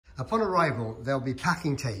Upon arrival, there'll be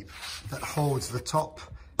packing tape that holds the top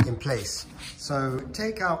in place. So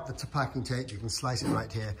take out the packing tape, you can slice it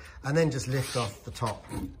right here, and then just lift off the top.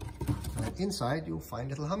 And inside, you'll find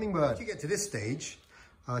little hummingbird. If you get to this stage,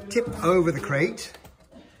 tip over the crate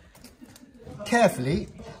carefully,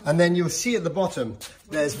 and then you'll see at the bottom,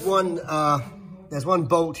 there's one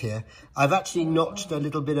bolt here. I've actually notched a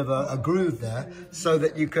little bit of a groove there so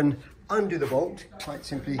that you can undo the bolt quite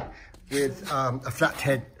simply with a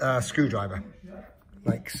flathead screwdriver,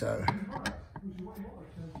 like so.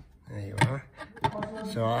 There you are.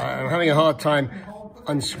 So I'm having a hard time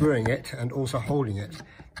unscrewing it and also holding it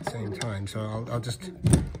at the same time. So I'll just,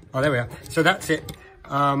 oh, there we are. So that's it.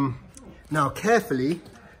 Now carefully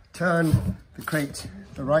turn the crate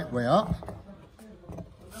the right way up.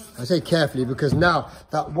 I say carefully because now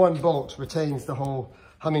that one bolt retains the whole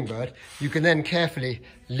hummingbird. You can then carefully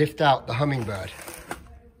lift out the hummingbird,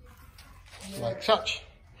 like such.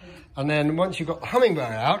 And then once you've got the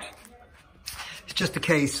hummingbird out, it's just a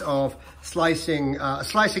case of slicing,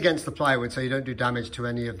 slice against the plywood so you don't do damage to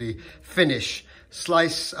any of the finish.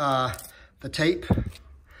 Slice the tape,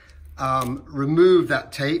 remove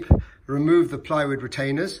that tape, remove the plywood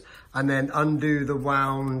retainers, and then undo the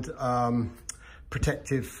wound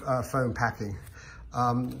protective foam packing.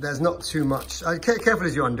 There's not too much, careful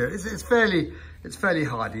as you undo it. It's fairly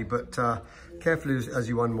hardy, but careful as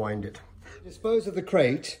you unwind it. To dispose of the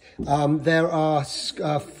crate, there are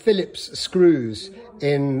Phillips screws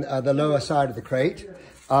in the lower side of the crate.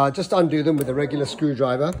 Just undo them with a regular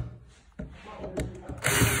screwdriver.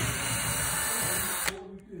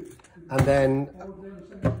 And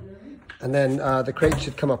then the crate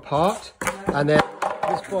should come apart, and then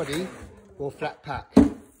this body will flat pack.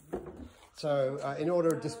 So in order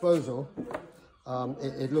of disposal,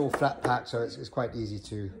 it'll all flat pack, so it's quite easy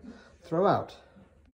to throw out.